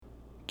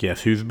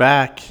Guess who's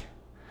back?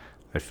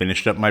 I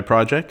finished up my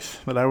projects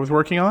that I was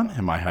working on,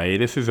 and my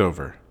hiatus is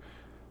over.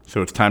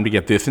 So it's time to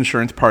get this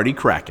insurance party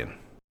cracking.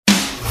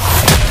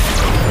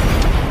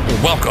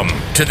 Welcome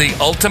to the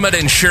Ultimate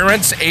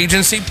Insurance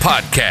Agency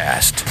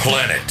Podcast,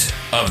 Planet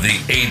of the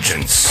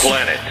Agents.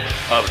 Planet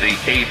of the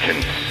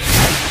Agents.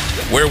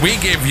 Where we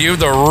give you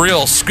the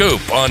real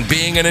scoop on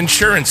being an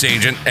insurance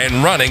agent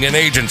and running an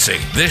agency.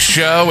 This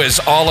show is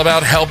all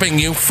about helping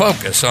you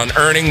focus on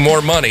earning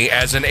more money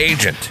as an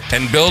agent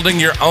and building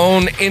your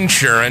own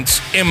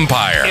insurance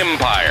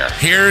empire.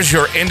 Here's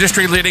your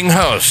industry-leading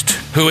host,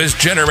 who has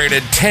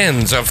generated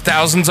tens of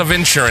thousands of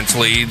insurance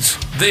leads.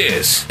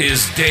 This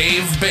is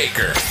Dave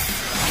Baker.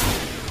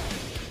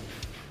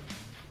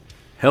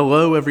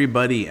 Hello,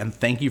 everybody, and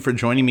thank you for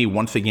joining me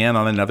once again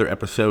on another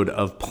episode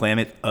of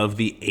Planet of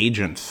the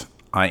Agents.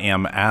 I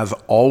am, as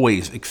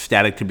always,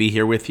 ecstatic to be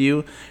here with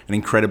you and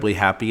incredibly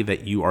happy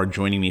that you are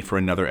joining me for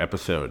another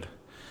episode.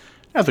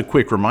 As a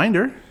quick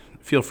reminder,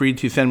 feel free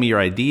to send me your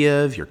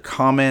ideas, your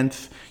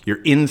comments, your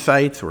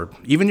insights, or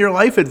even your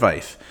life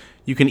advice.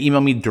 You can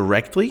email me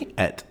directly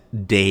at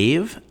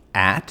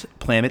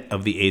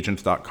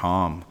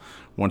dave@planetoftheagents.com.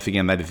 Once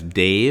again, that is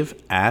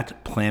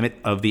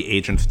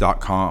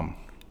dave@planetoftheagents.com.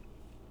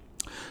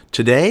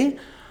 Today,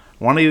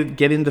 I want to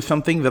get into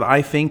something that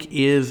I think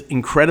is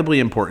incredibly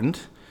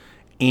important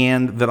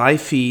and that I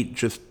see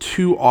just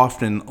too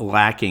often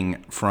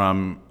lacking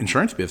from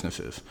insurance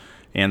businesses.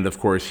 And of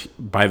course,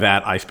 by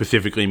that, I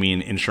specifically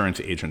mean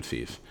insurance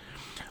agencies.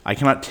 I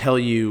cannot tell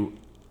you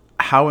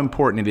how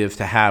important it is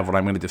to have what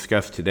I'm going to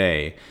discuss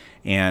today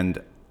and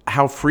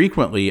how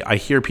frequently I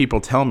hear people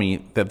tell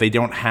me that they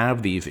don't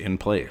have these in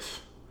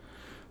place.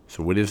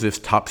 So what is this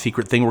top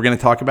secret thing we're going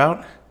to talk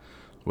about?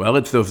 Well,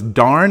 it's those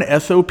darn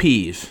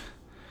SOPs.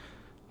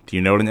 Do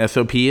you know what an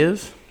SOP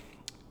is?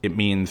 It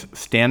means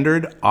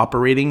Standard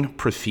Operating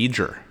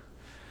Procedure.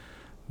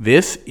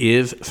 This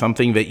is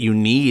something that you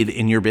need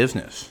in your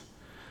business.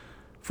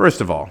 First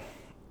of all,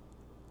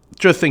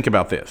 just think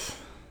about this.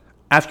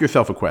 Ask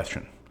yourself a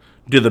question.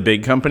 Do the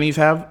big companies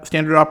have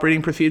standard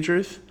operating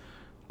procedures?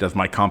 Does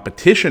my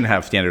competition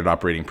have standard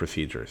operating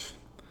procedures?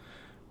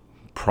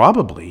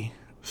 Probably.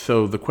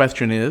 So the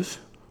question is,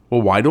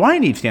 well, why do I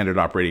need standard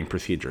operating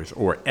procedures,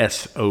 or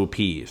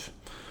SOPs?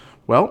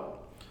 Well,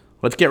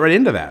 let's get right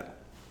into that.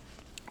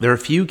 There are a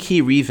few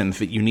key reasons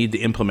that you need to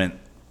implement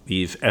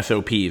these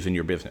SOPs in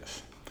your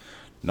business.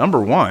 Number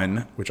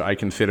one, which I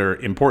consider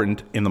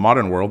important in the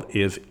modern world,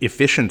 is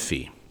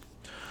efficiency.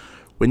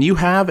 When you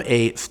have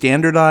a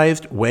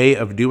standardized way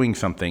of doing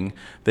something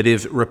that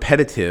is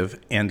repetitive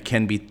and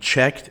can be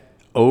checked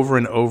over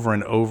and over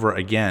and over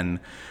again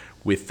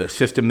with the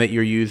system that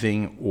you're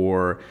using,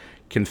 or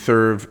can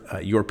serve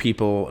your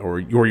people or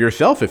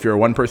yourself, if you're a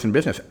one-person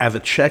business, as a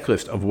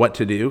checklist of what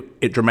to do,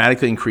 it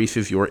dramatically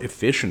increases your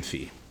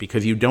efficiency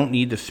because you don't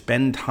need to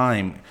spend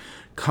time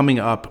coming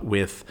up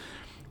with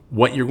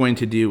what you're going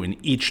to do in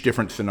each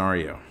different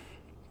scenario.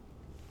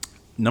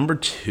 Number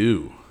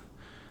two,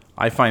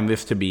 I find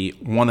this to be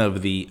one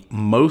of the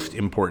most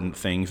important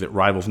things that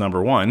rivals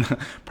number one,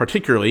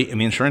 particularly in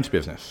the insurance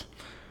business.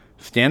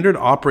 Standard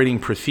operating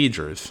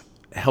procedures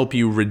help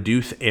you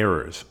reduce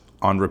errors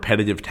on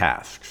repetitive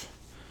tasks.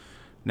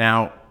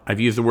 Now, I've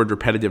used the word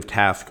repetitive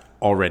task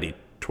already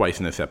twice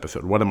in this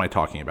episode. What am I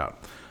talking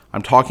about?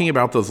 I'm talking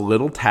about those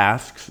little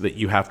tasks that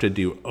you have to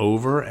do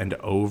over and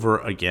over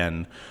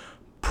again,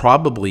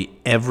 probably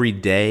every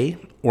day,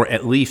 or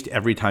at least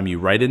every time you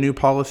write a new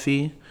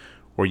policy,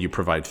 or you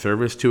provide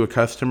service to a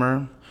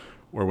customer,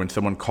 or when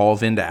someone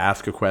calls in to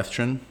ask a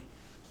question.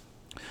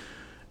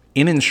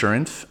 In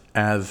insurance,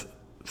 as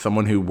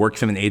someone who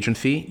works in an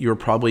agency, you're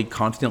probably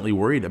constantly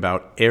worried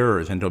about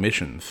errors and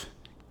omissions.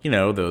 You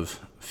know, those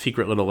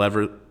secret little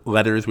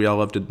letters we all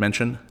love to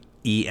mention,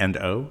 E and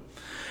O.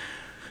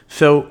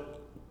 So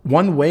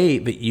one way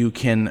that you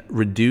can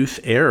reduce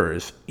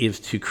errors is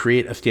to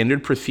create a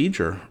standard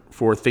procedure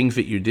for things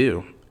that you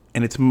do.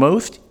 And it's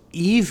most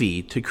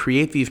easy to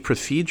create these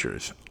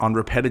procedures on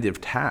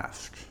repetitive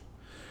tasks.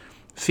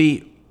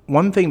 See,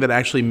 one thing that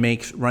actually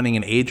makes running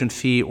an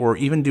agency or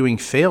even doing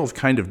sales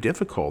kind of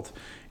difficult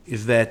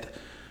is that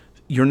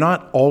you're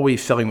not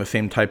always selling the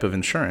same type of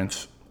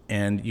insurance,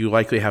 and you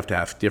likely have to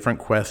ask different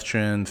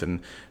questions and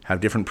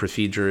have different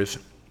procedures.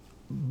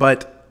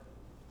 But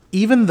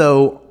even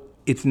though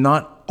it's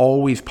not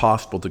always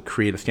possible to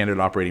create a standard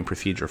operating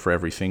procedure for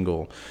every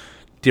single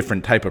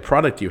different type of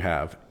product you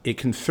have, it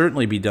can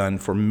certainly be done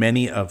for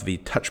many of the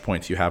touch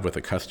points you have with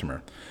a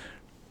customer.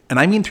 And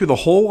I mean through the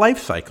whole life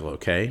cycle,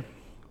 okay?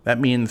 That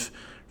means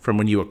from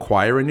when you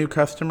acquire a new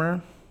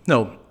customer.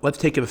 No, let's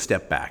take it a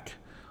step back.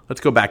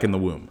 Let's go back in the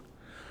womb.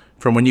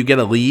 From when you get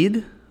a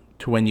lead,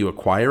 to when you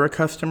acquire a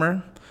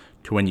customer,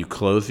 to when you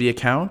close the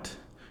account,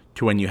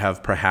 to when you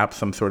have perhaps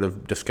some sort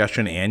of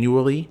discussion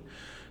annually,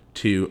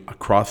 to a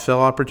cross-sell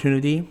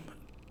opportunity,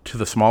 to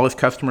the smallest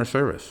customer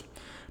service.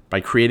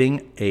 By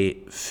creating a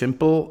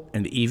simple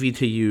and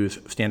easy-to-use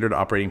standard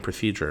operating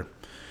procedure,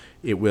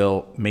 it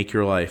will make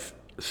your life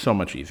so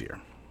much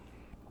easier.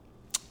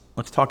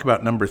 Let's talk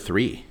about number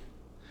 3.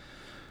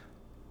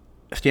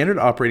 standard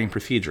operating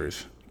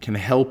procedures can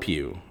help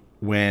you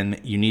when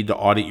you need to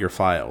audit your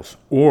files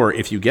or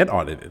if you get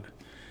audited.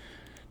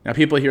 Now,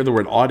 people hear the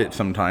word audit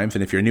sometimes,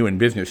 and if you're new in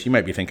business, you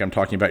might be thinking I'm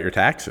talking about your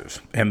taxes.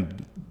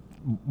 And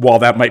while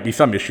that might be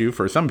some issue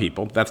for some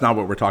people, that's not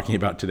what we're talking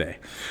about today.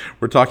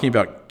 We're talking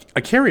about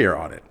a carrier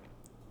audit.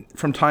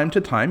 From time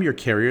to time, your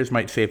carriers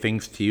might say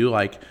things to you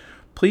like,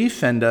 please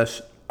send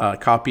us a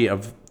copy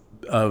of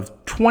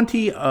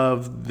 20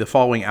 of the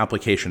following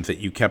applications that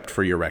you kept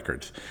for your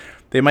records.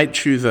 They might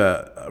choose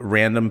a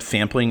random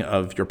sampling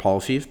of your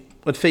policies.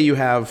 Let's say you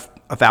have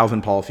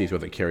 1,000 policies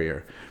with a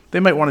carrier. They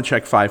might want to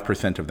check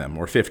 5% of them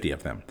or 50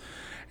 of them.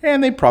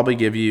 And they probably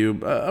give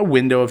you a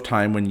window of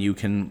time when you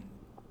can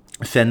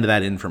send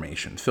that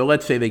information. So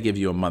let's say they give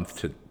you a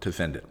month to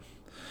send it.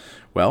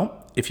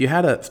 Well, if you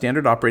had a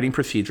standard operating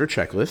procedure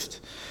checklist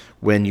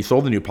when you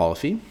sold a new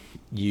policy,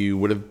 you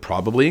would have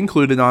probably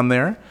included on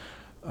there,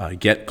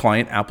 get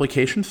client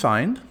application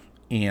signed,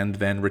 and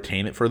then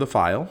retain it for the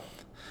file.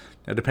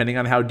 Now, depending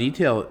on how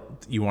detailed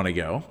you want to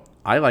go,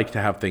 I like to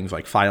have things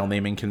like file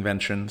naming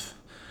conventions.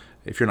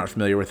 If you're not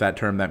familiar with that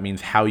term, that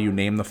means how you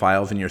name the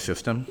files in your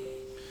system.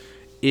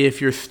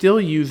 If you're still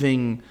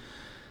using,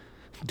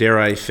 dare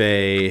I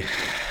say,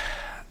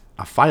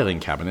 a filing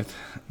cabinet,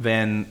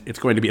 then it's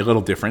going to be a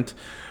little different.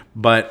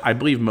 But I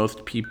believe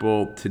most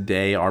people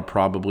today are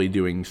probably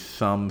doing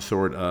some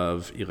sort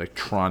of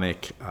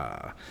electronic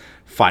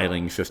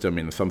filing system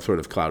in some sort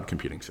of cloud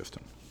computing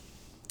system.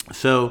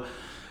 So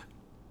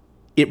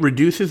it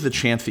reduces the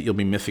chance that you'll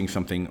be missing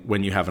something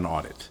when you have an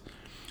audit.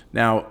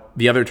 Now,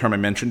 the other term I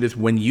mentioned is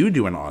when you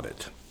do an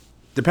audit.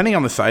 Depending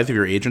on the size of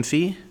your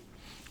agency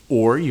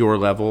or your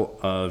level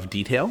of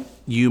detail,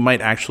 you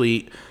might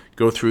actually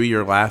go through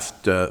your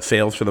last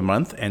sales for the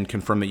month and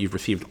confirm that you've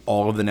received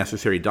all of the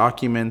necessary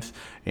documents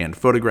and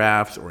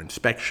photographs or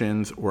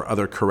inspections or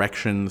other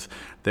corrections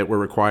that were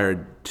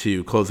required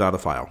to close out a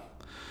file.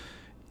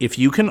 If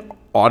you can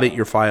audit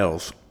your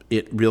files,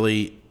 it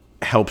really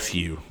helps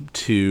you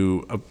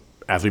to,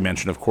 as we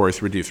mentioned, of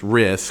course, reduce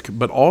risk,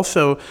 but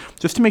also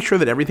just to make sure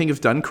that everything is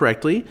done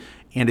correctly.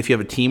 And if you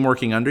have a team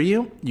working under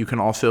you, you can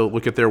also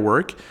look at their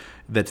work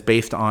that's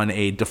based on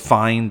a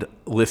defined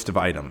list of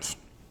items.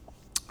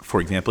 For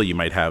example, you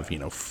might have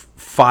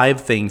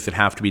 5 things that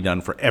have to be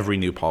done for every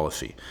new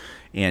policy.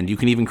 And you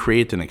can even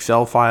create an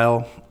Excel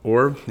file,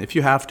 or if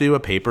you have to, a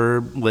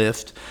paper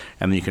list,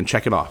 and then you can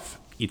check it off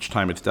each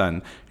time it's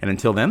done. And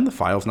until then, the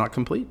file's not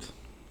complete.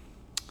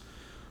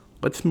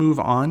 Let's move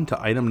on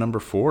to item number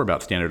 4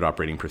 about standard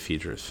operating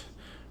procedures.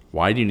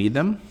 Why do you need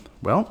them?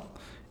 Well,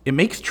 it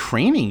makes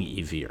training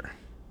easier.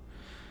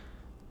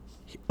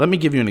 Let me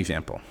give you an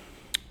example.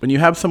 When you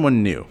have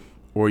someone new,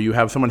 or you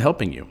have someone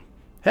helping you,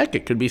 heck,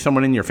 it could be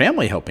someone in your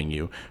family helping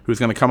you who's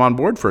going to come on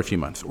board for a few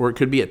months, or it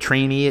could be a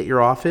trainee at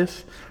your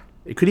office.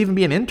 It could even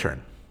be an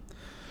intern.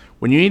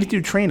 When you need to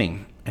do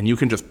training and you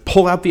can just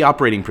pull out the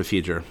operating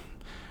procedure,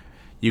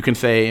 you can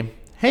say,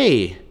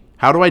 hey,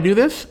 how do I do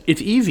this?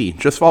 It's easy.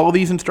 Just follow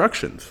these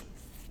instructions.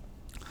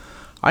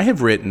 I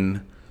have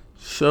written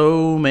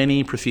so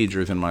many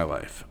procedures in my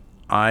life.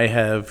 I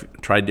have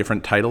tried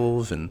different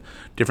titles and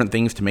different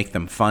things to make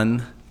them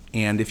fun.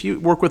 And if you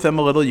work with them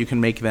a little, you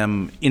can make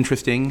them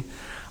interesting.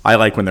 I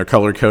like when they're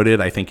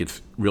color-coded. I think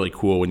it's really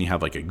cool when you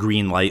have like a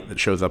green light that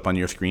shows up on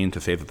your screen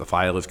to say that the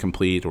file is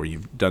complete or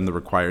you've done the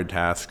required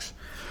tasks.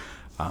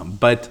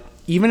 But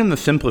even in the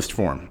simplest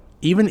form,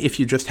 even if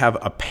you just have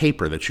a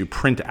paper that you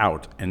print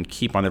out and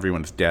keep on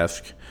everyone's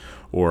desk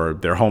or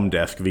their home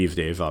desk these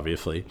days,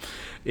 obviously,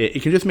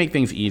 it can just make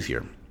things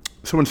easier.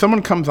 So when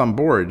someone comes on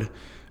board,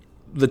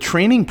 the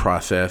training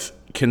process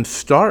can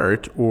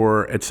start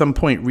or at some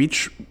point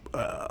reach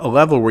a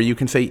level where you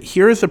can say,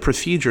 here is a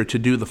procedure to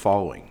do the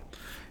following.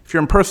 If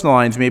you're in personal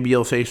lines, maybe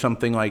you'll say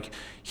something like,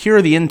 here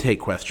are the intake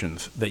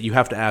questions that you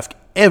have to ask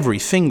every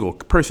single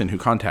person who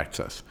contacts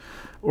us.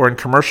 Or in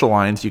commercial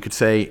lines, you could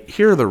say,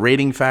 here are the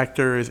rating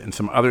factors and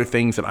some other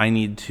things that I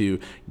need to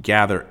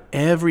gather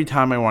every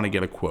time I want to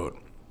get a quote.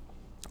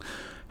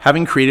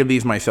 Having created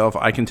these myself,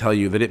 I can tell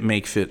you that it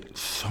makes it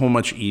so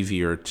much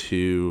easier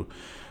to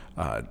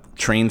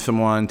train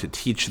someone, to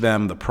teach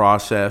them the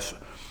process,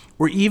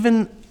 or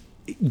even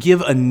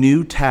give a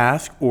new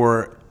task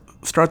or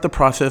start the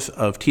process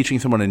of teaching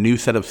someone a new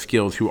set of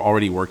skills who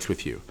already works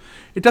with you.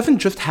 It doesn't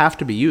just have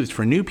to be used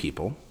for new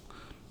people.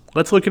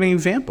 Let's look at an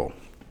example.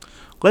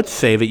 Let's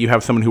say that you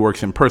have someone who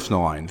works in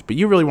personal lines, but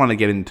you really want to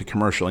get into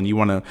commercial and you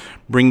want to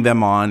bring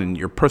them on and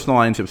your personal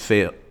lines have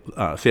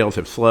sales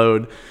have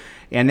slowed,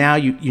 and now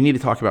you need to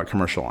talk about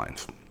commercial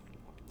lines.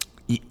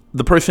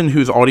 The person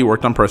who's already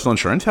worked on personal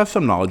insurance has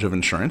some knowledge of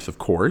insurance, of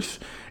course,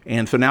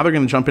 and so now they're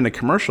going to jump into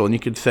commercial, and you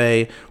could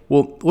say,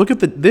 well, look at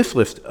this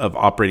list of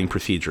operating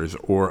procedures,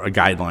 or a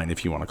guideline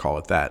if you want to call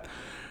it that.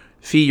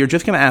 See, you're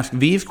just going to ask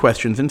these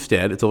questions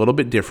instead. It's a little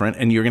bit different,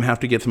 and you're going to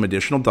have to get some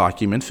additional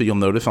documents, so you'll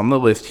notice on the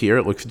list here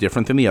it looks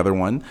different than the other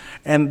one,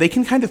 and they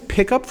can kind of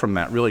pick up from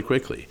that really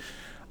quickly.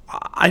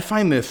 I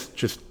find this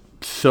just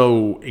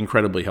so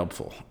incredibly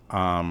helpful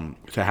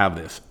to have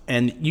this,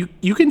 and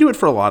you can do it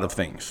for a lot of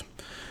things.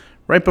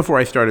 Right before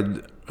I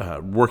started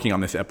working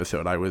on this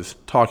episode, I was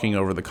talking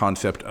over the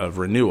concept of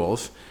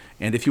renewals.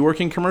 And if you work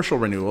in commercial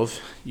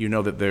renewals, you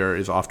know that there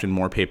is often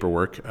more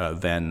paperwork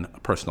than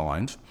personal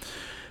lines.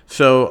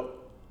 So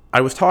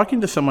I was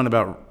talking to someone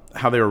about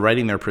how they were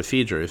writing their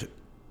procedures,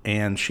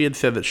 and she had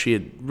said that she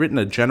had written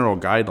a general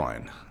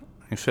guideline.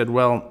 I said,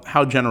 well,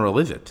 how general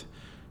is it?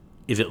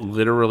 Is it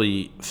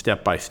literally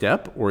step by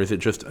step, or is it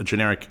just a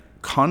generic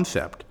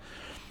concept?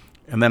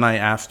 And then I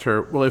asked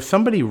her, well, if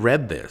somebody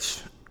read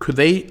this, could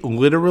they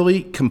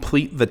literally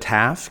complete the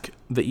task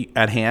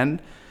at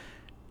hand?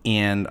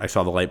 And I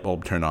saw the light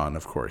bulb turn on,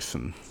 of course,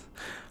 and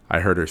I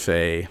heard her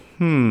say,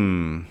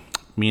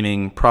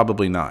 meaning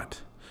probably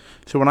not.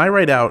 So when I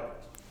write out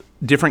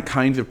different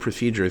kinds of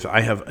procedures,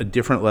 I have a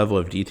different level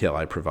of detail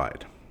I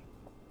provide.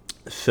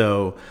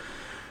 So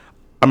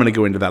I'm going to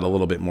go into that a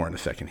little bit more in a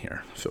second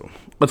here. So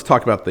let's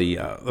talk about the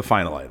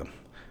final item.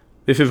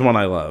 This is one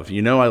I love.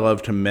 You know I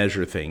love to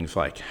measure things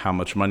like how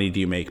much money do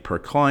you make per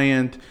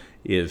client?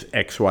 Is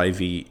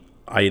XYZ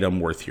item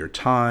worth your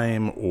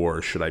time?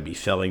 Or should I be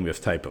selling this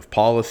type of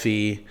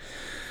policy?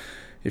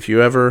 If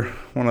you ever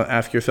want to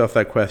ask yourself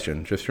that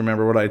question, just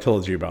remember what I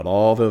told you about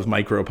all those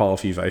micro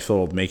policies I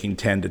sold making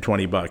 $10 to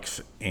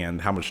 $20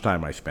 and how much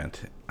time I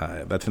spent.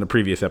 That's in a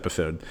previous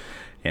episode.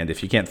 And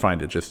if you can't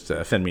find it, just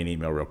send me an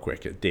email real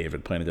quick at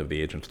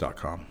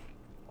dave@planetoftheagents.com.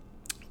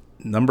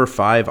 Number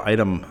 5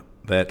 item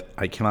that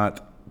I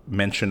cannot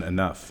mention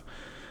enough.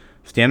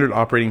 Standard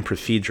operating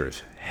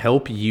procedures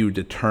help you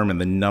determine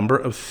the number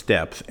of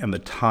steps and the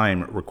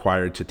time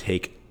required to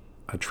take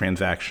a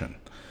transaction,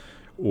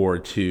 or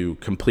to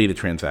complete a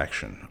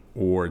transaction,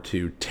 or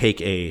to take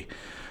a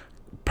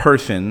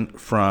person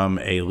from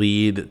a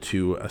lead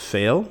to a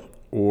sale,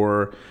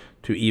 or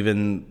to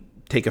even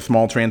take a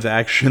small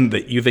transaction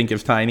that you think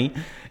is tiny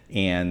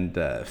and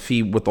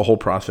see what the whole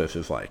process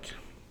is like.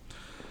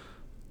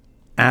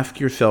 Ask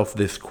yourself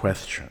this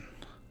question: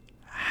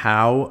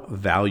 how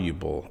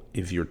valuable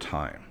is your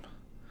time?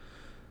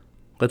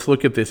 Let's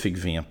look at this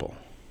example.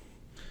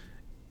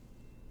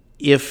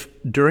 If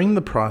during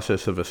the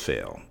process of a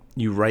sale,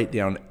 you write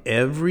down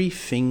every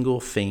single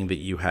thing that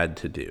you had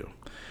to do,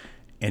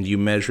 and you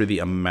measure the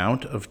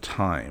amount of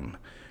time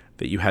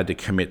that you had to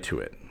commit to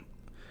it,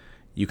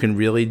 you can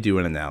really do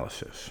an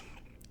analysis.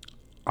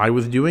 I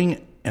was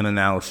doing an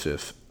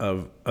analysis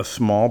of a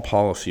small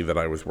policy that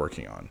I was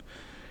working on,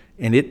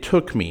 and it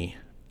took me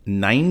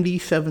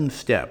 97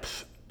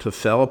 steps to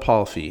sell a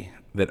policy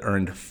that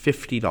earned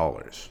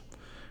 $50.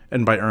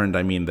 And by earned,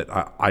 I mean that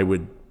I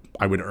would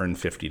earn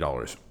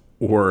 $50.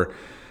 Or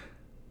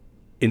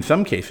in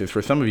some cases,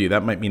 for some of you,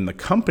 that might mean the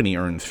company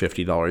earns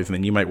 $50, and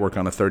then you might work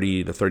on a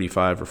 30 to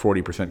 35 or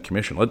 40%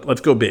 commission.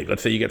 Let's go big.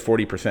 Let's say you get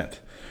 40%.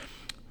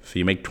 So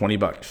you make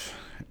 $20,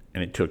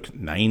 and it took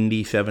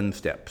 97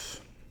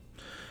 steps.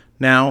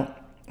 Now,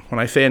 when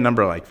I say a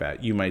number like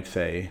that, you might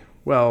say,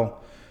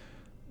 well,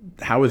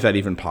 how is that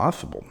even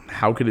possible?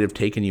 How could it have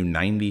taken you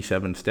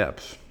 97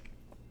 steps?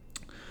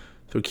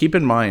 So keep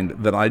in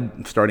mind that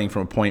I'm starting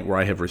from a point where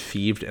I have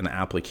received an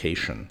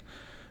application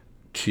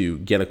to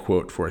get a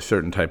quote for a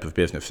certain type of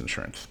business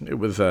insurance. It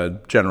was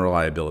a general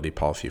liability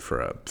policy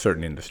for a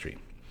certain industry.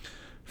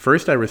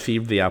 First, I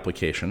received the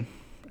application,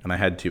 and I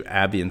had to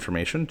add the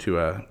information to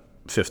a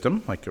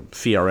system, like a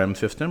CRM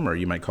system, or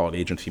you might call it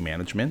agency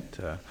management.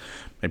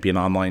 Might be an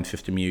online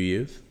system you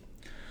use.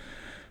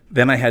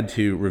 Then I had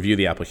to review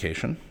the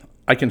application.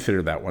 I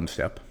considered that one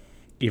step,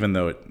 even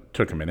though it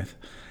took a minute.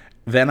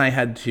 Then I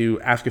had to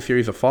ask a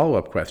series of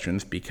follow-up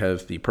questions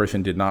because the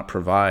person did not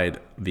provide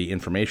the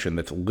information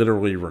that's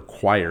literally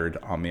required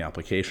on the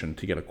application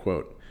to get a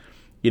quote.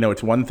 You know,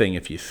 it's one thing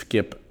if you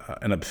skip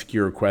an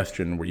obscure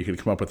question where you could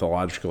come up with a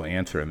logical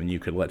answer and then you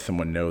could let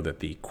someone know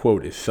that the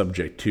quote is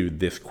subject to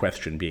this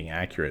question being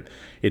accurate.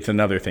 It's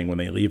another thing when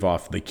they leave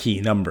off the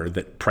key number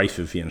that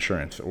prices the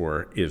insurance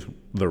or is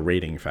the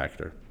rating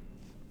factor.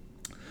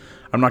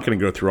 I'm not going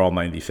to go through all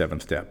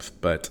 97 steps,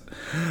 but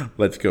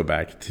let's go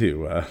back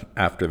to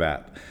after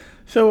that.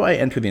 So I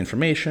entered the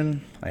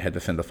information. I had to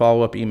send a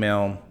follow-up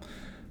email,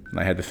 and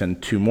I had to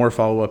send 2 more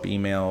follow-up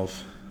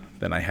emails.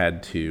 Then I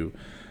had to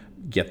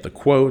get the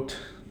quote.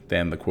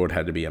 Then the quote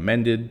had to be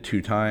amended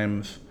 2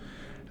 times.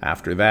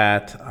 After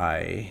that,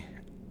 I'm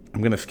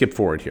going to skip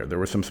forward here. There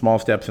were some small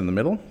steps in the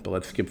middle, but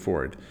let's skip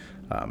forward.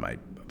 I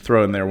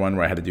throw in there one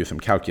where I had to do some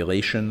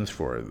calculations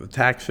for the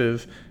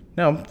taxes.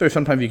 Now, there's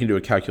sometimes you can do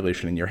a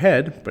calculation in your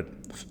head, but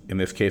in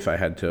this case, I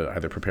had to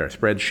either prepare a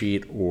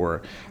spreadsheet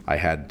or I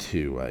had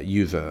to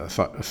use a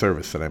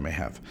service that I may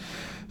have.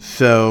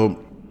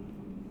 So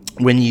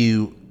when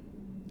you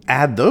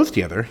add those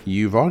together,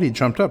 you've already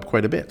jumped up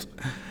quite a bit.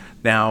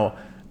 Now,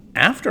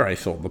 after I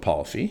sold the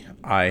policy,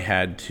 I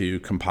had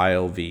to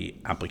compile the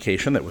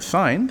application that was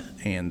signed,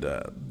 and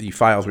the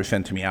files were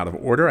sent to me out of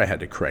order. I had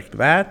to correct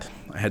that.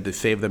 I had to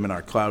save them in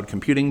our cloud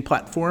computing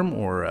platform,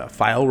 or a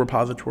file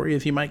repository,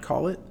 as you might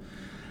call it.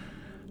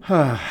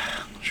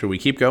 Should we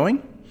keep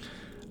going?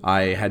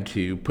 I had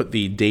to put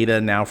the data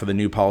now for the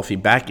new policy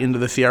back into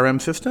the CRM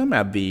system,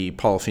 add the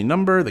policy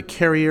number, the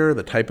carrier,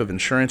 the type of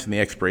insurance, and the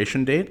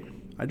expiration date.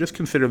 I just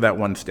considered that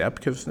one step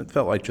because it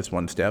felt like just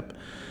one step.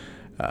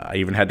 I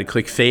even had to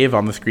click save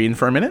on the screen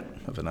for a minute.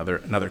 That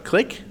was another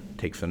click.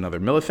 Takes another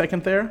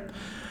millisecond there.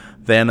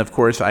 Then, of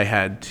course, I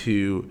had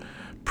to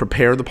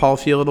prepare the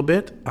policy a little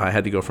bit. I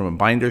had to go from a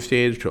binder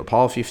stage to a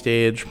policy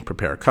stage,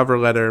 prepare a cover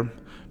letter.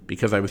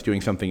 Because I was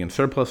doing something in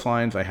surplus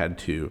lines, I had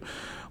to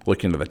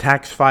look into the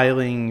tax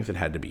filings. It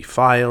had to be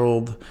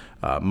filed.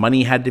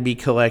 Money had to be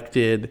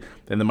collected.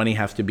 Then the money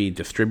has to be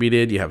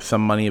distributed. You have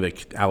some money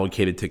that's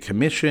allocated to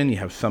commission. You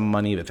have some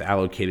money that's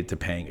allocated to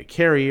paying a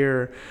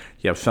carrier.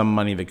 You have some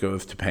money that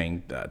goes to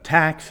paying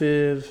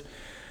taxes.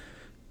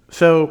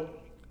 So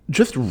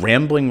just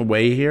rambling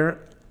away here,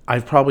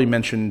 I've probably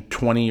mentioned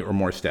 20 or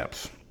more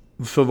steps.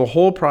 So the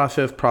whole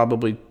process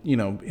probably,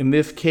 in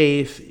this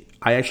case,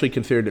 I actually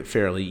considered it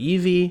fairly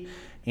easy,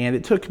 and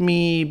it took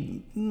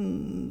me,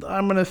 I'm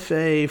going to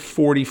say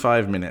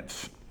 45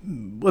 minutes.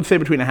 Let's say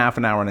between a half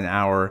an hour and an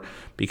hour,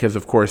 because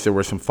of course there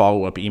were some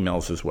follow-up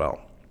emails as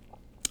well.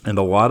 And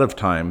a lot of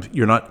times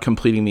you're not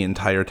completing the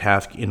entire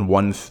task in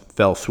one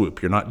fell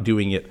swoop. You're not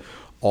doing it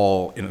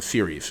all in a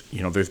series.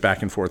 There's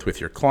back and forth with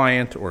your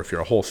client, or if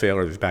you're a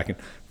wholesaler, there's back and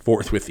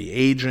forth with the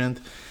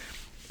agent.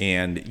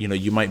 And,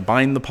 you might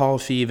bind the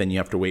policy, then you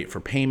have to wait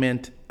for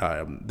payment.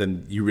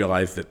 Then you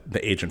realize that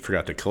the agent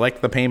forgot to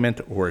collect the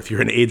payment, or if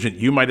you're an agent,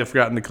 you might have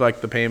forgotten to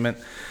collect the payment.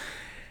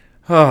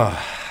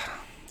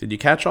 Did you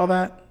catch all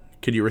that?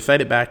 Could you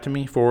recite it back to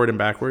me, forward and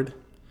backward?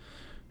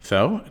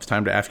 So it's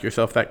time to ask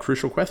yourself that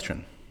crucial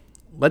question.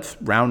 Let's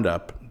round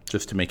up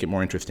just to make it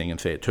more interesting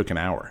and say it took an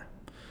hour.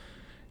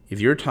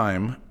 Is your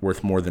time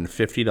worth more than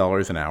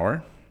 $50 an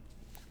hour?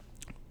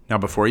 Now,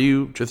 before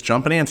you just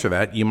jump and answer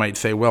that, you might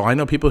say, well, I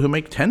know people who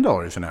make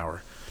 $10 an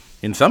hour.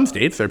 In some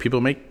states, there are people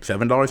who make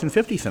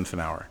 $7.50 an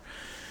hour.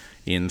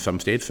 In some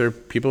states, there are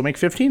people who make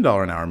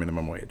 $15 an hour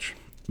minimum wage.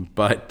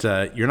 But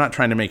you're not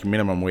trying to make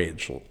minimum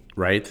wage,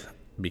 right?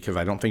 Because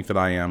I don't think that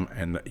I am,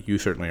 and you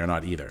certainly are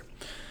not either.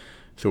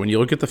 So when you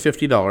look at the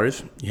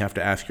 $50, you have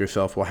to ask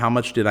yourself, well, how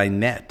much did I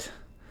net?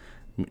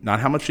 Not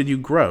how much did you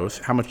gross,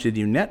 how much did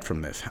you net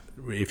from this?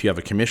 If you have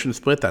a commission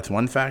split, that's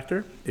one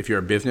factor. If you're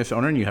a business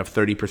owner and you have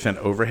 30%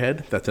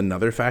 overhead, that's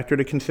another factor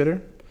to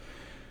consider.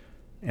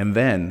 And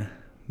then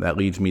that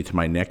leads me to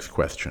my next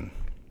question.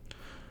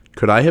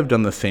 Could I have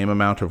done the same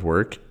amount of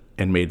work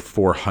and made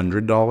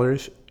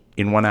 $400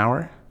 in 1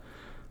 hour?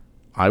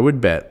 I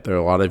would bet there are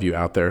a lot of you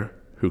out there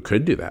who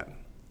could do that,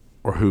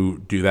 or who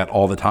do that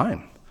all the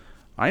time.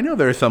 I know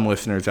there are some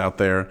listeners out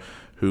there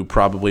who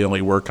probably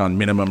only work on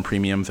minimum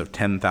premiums of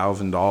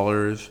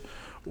 $10,000,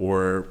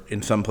 or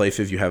in some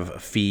places you have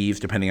fees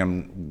depending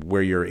on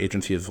where your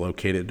agency is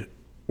located,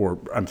 or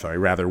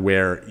rather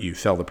where you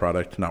sell the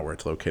product, not where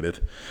it's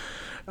located.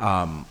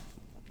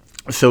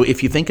 So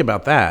if you think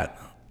about that,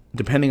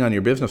 depending on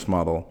your business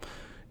model,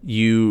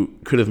 you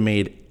could have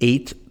made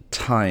 8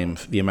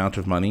 times the amount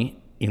of money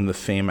in the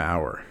same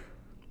hour.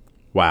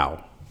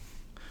 Wow.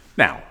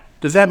 Now,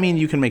 does that mean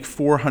you can make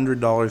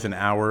 $400 an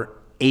hour,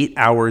 8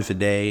 hours a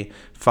day,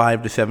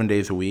 5 to 7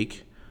 days a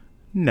week?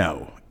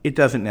 No, it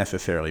doesn't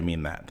necessarily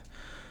mean that.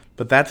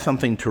 But that's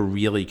something to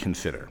really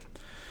consider.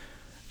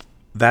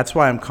 That's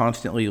why I'm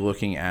constantly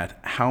looking at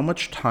how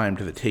much time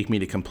does it take me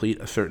to complete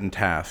a certain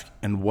task,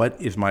 and what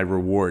is my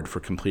reward for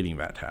completing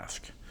that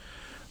task.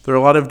 There are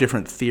a lot of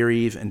different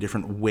theories and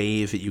different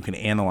ways that you can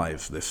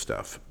analyze this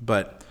stuff,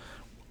 but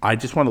I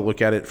just want to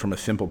look at it from a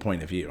simple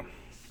point of view.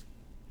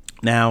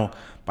 Now,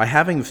 by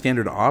having the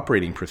standard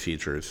operating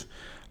procedures,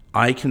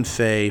 I can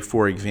say,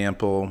 for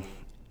example,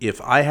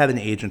 if I had an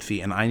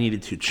agency and I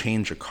needed to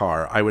change a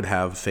car, I would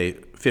have, say,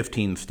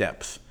 15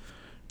 steps.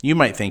 You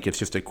might think it's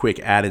just a quick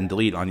add and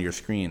delete on your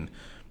screen,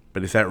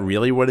 but is that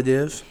really what it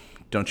is?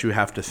 Don't you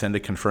have to send a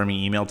confirming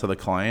email to the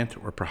client,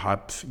 or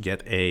perhaps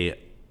get an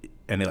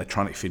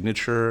electronic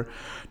signature?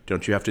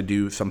 Don't you have to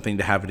do something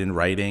to have it in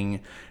writing,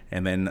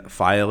 and then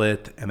file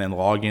it, and then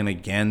log in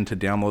again to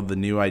download the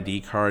new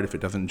ID card if it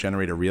doesn't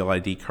generate a real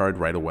ID card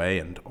right away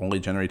and only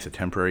generates a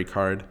temporary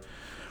card?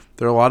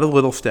 There are a lot of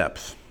little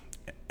steps.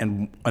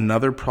 And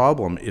another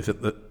problem is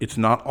that it's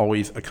not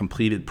always a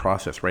completed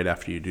process right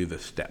after you do the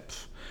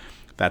steps.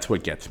 That's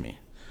what gets me.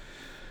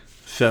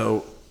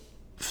 So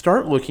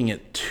start looking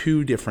at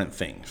 2 different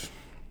things.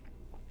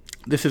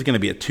 This is going to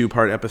be a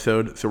 2-part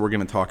episode, so we're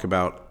going to talk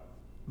about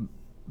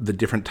the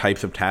different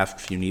types of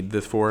tasks you need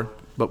this for.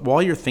 But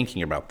while you're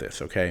thinking about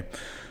this, okay,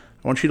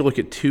 I want you to look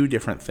at 2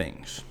 different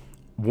things.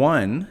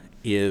 One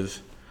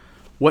is,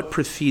 what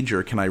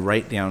procedure can I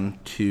write down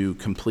to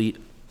complete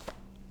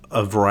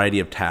a variety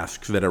of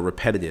tasks that are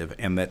repetitive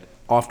and that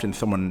often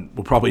someone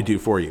will probably do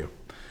for you?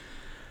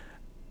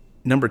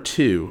 Number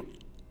 2,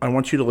 I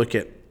want you to look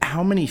at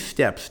how many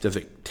steps does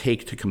it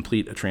take to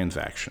complete a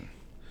transaction.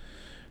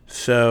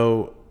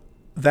 So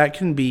that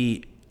can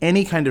be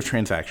any kind of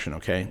transaction,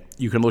 okay?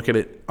 You can look at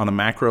it on a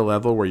macro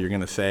level where you're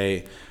going to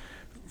say,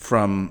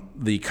 from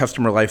the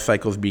customer life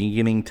cycle's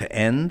beginning to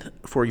end,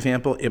 for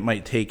example, it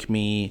might take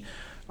me,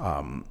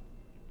 that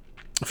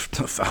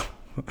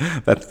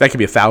could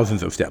be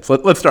thousands of steps.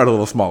 Let's start a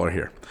little smaller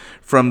here.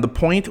 From the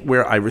point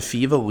where I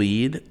receive a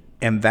lead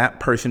and that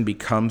person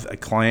becomes a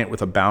client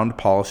with a bound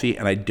policy,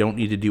 and I don't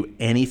need to do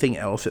anything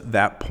else at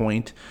that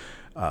point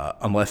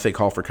unless they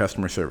call for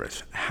customer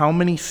service. How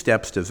many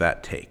steps does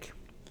that take?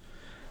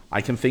 I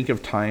can think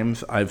of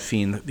times I've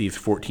seen these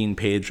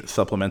 14-page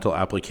supplemental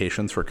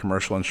applications for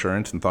commercial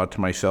insurance and thought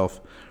to myself,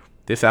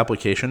 this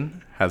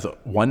application has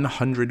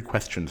 100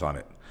 questions on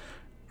it.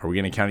 Are we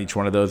going to count each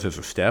one of those as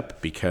a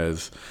step?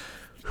 Because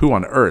who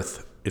on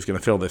earth is going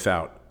to fill this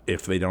out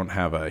if they don't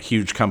have a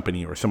huge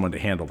company or someone to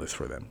handle this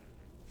for them?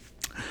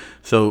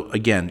 So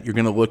again, you're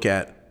going to look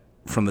at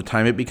from the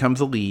time it becomes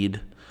a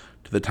lead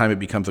to the time it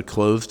becomes a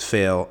closed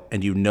sale,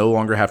 and you no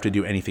longer have to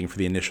do anything for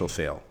the initial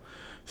sale.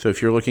 So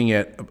if you're looking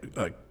at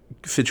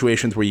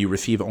situations where you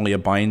receive only a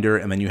binder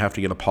and then you have to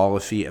get a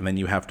policy and then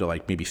you have to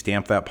like maybe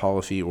stamp that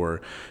policy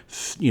or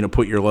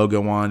put your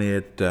logo on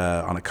it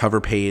on a cover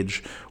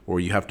page, or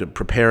you have to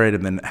prepare it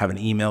and then have an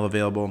email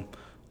available,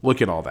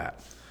 look at all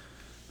that.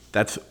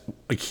 That's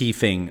a key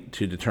thing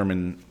to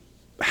determine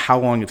how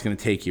long it's going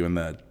to take you and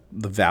the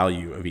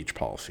value of each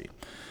policy.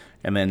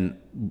 And then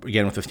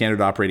again, with the standard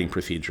operating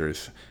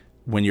procedures,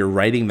 when you're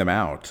writing them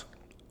out,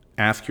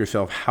 ask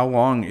yourself, how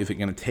long is it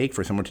going to take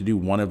for someone to do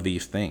one of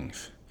these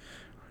things?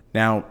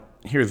 Now,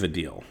 here's the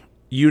deal.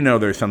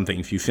 There's some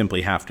things you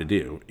simply have to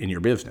do in your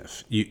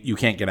business. You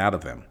can't get out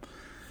of them.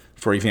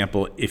 For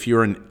example, if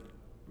you're an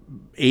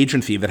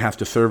agency that has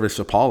to service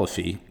a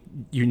policy,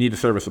 you need to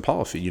service a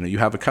policy. You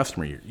have a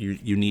customer.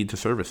 You need to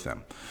service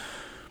them.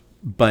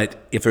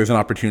 But if there's an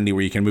opportunity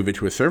where you can move it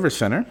to a service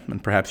center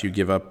and perhaps you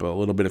give up a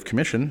little bit of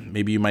commission,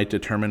 maybe you might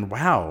determine,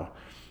 wow,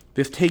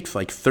 this takes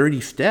like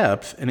 30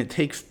 steps and it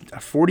takes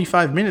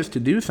 45 minutes to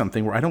do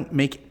something where I don't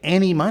make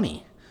any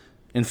money.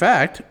 In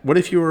fact, what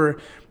if you're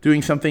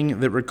doing something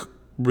that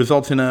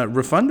results in a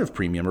refund of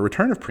premium, a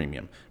return of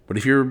premium? What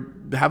if you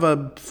have a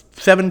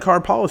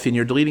 7-car policy and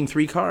you're deleting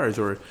 3 cars,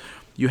 or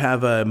you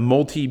have a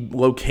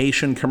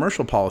multi-location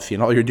commercial policy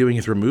and all you're doing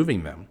is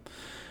removing them?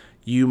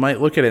 You might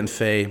look at it and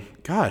say,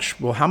 gosh,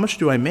 well, how much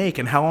do I make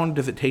and how long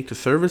does it take to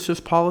service this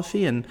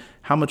policy and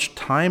how much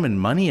time and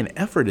money and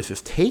effort is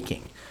this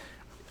taking?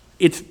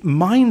 It's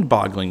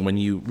mind-boggling when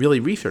you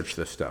really research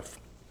this stuff.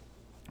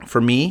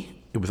 For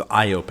me, it was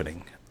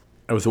eye-opening.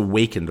 I was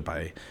awakened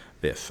by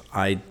this.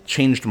 I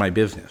changed my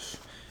business.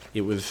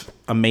 It was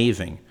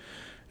amazing.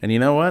 And you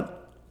know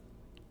what?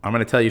 I'm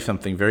going to tell you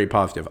something very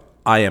positive.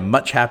 I am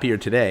much happier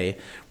today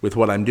with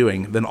what I'm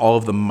doing than all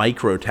of the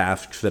micro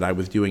tasks that I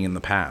was doing in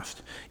the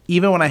past.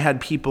 Even when I had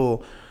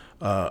people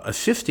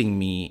assisting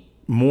me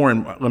more,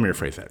 let me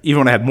rephrase that.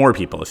 Even when I had more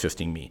people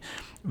assisting me,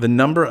 the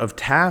number of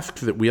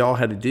tasks that we all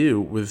had to do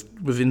was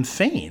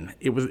insane.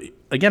 It was,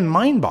 again,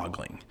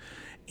 mind-boggling.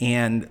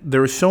 And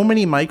there were so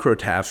many micro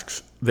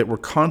tasks that were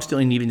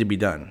constantly needing to be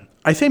done.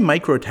 I say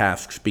micro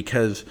tasks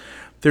because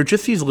they're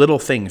just these little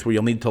things where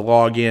you'll need to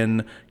log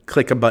in,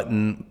 click a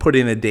button, put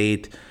in a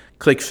date,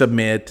 click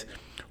submit,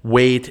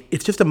 wait.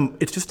 It's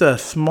just a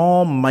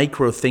small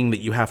micro thing that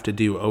you have to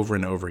do over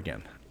and over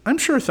again. I'm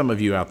sure some of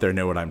you out there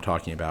know what I'm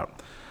talking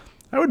about.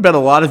 I would bet a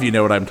lot of you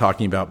know what I'm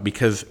talking about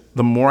because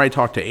the more I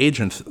talk to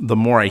agents, the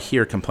more I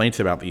hear complaints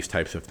about these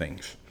types of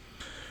things.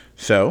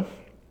 So,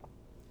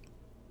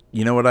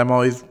 you know what I'm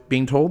always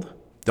being told?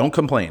 Don't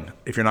complain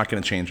if you're not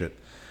going to change it.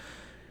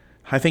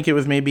 I think it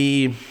was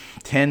maybe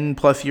 10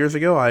 plus years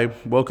ago, I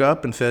woke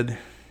up and said,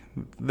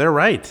 they're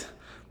right.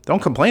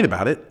 Don't complain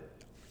about it.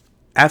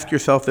 Ask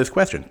yourself this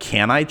question.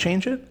 Can I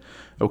change it?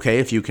 Okay,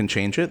 if you can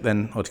change it,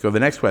 then let's go to the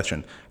next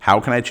question. How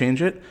can I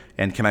change it?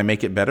 And can I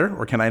make it better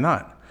or can I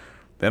not?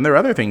 Then there are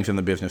other things in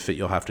the business that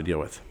you'll have to deal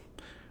with.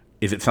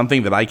 Is it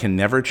something that I can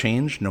never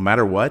change no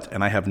matter what,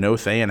 and I have no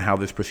say in how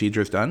this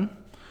procedure is done?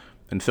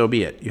 Then so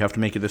be it. You have to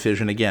make a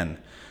decision again.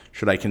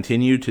 Should I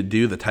continue to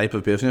do the type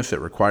of business that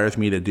requires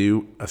me to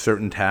do a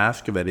certain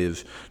task that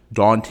is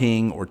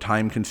daunting or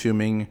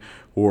time-consuming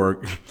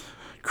or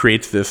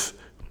creates this,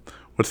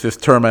 what's this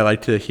term I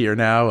like to hear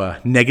now,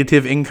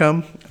 negative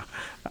income?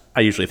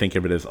 I usually think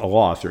of it as a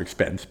loss or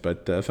expense,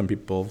 but some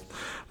people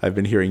I've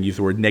been hearing use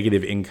the word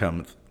negative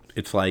income.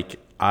 It's like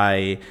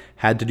I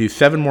had to do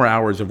 7 more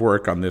hours of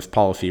work on this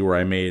policy where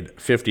I made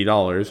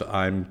 $50.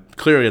 I'm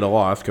clearly at a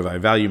loss because I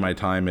value my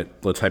time at,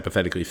 let's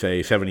hypothetically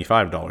say,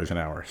 $75 an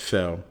hour.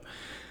 So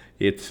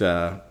it's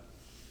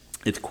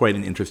quite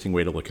an interesting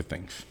way to look at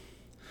things.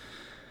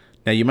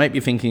 Now, you might be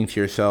thinking to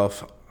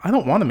yourself, I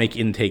don't want to make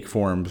intake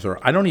forms, or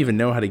I don't even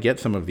know how to get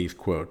some of these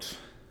quotes.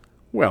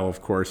 Well,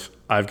 of course,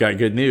 I've got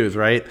good news,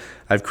 right?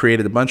 I've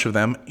created a bunch of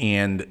them,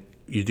 and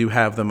you do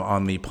have them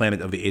on the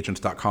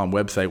planetoftheagents.com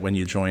website when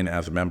you join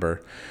as a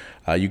member.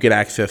 You get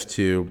access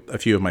to a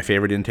few of my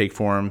favorite intake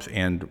forms,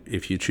 and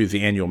if you choose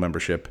the annual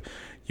membership,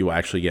 you will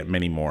actually get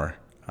many more.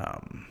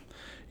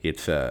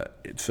 It's a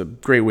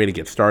great way to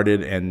get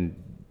started,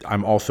 and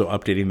I'm also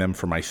updating them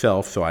for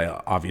myself, so I'm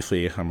going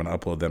to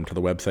upload them to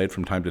the website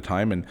from time to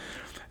time and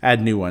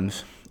add new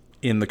ones.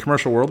 In the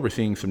commercial world, we're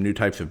seeing some new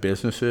types of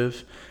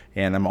businesses,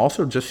 and I'm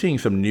also just seeing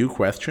some new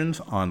questions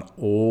on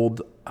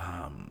old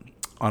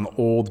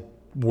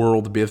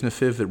world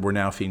businesses that we're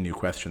now seeing new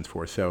questions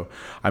for. So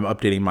I'm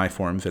updating my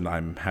forms, and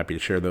I'm happy to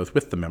share those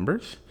with the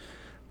members.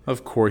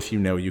 Of course,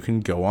 you can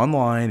go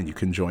online and you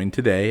can join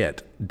today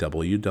at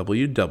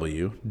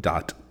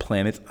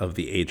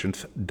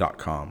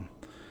www.planetoftheagents.com.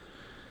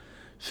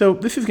 So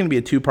this is going to be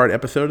a two-part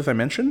episode, as I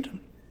mentioned.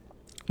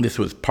 This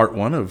was part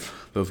one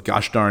of those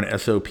gosh darn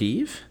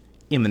SOPs.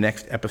 In the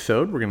next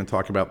episode, we're going to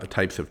talk about the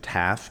types of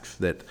tasks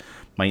that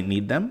might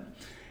need them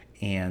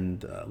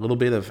and a little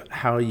bit of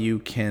how you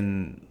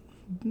can,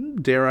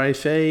 dare I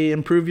say,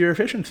 improve your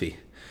efficiency,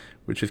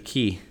 which is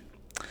key.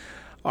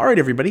 All right,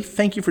 everybody,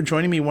 thank you for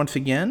joining me once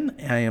again.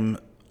 I am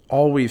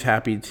always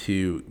happy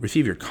to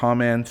receive your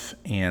comments,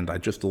 and I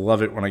just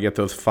love it when I get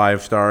those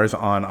 5 stars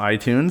on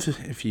iTunes.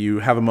 If you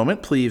have a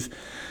moment, please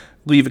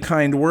leave a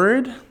kind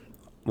word.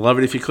 Love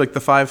it if you click the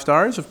 5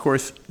 stars. Of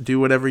course, do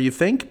whatever you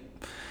think.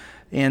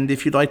 And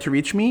if you'd like to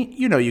reach me,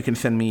 you can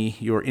send me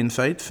your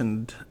insights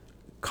and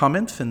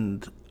comments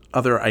and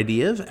other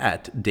ideas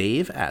at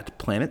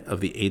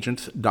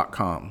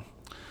dave@planetoftheagents.com.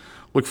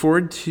 Look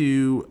forward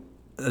to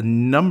a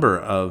number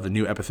of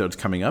new episodes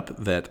coming up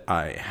that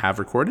I have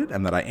recorded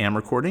and that I am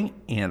recording,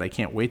 and I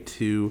can't wait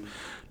to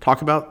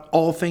talk about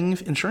all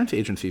things insurance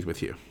agencies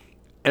with you.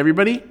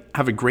 Everybody,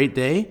 have a great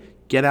day.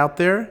 Get out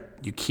there.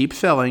 You keep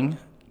selling,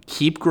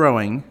 keep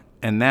growing,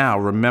 and now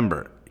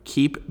remember,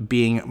 keep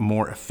being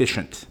more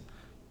efficient.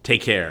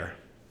 Take care.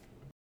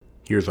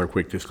 Here's our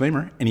quick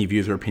disclaimer. Any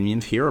views or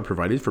opinions here are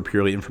provided for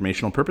purely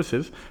informational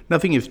purposes.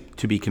 Nothing is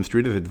to be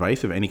construed as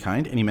advice of any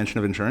kind. Any mention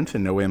of insurance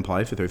in no way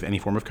implies that there's any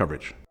form of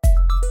coverage.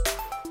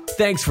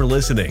 Thanks for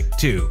listening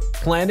to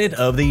Planet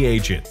of the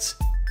Agents.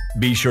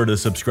 Be sure to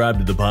subscribe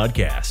to the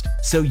podcast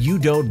so you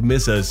don't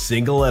miss a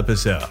single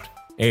episode.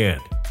 And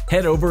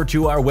head over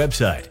to our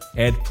website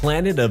at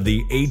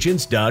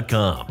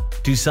planetoftheagents.com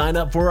to sign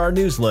up for our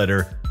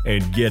newsletter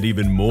and get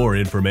even more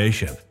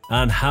information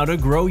on how to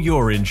grow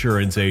your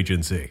insurance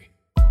agency.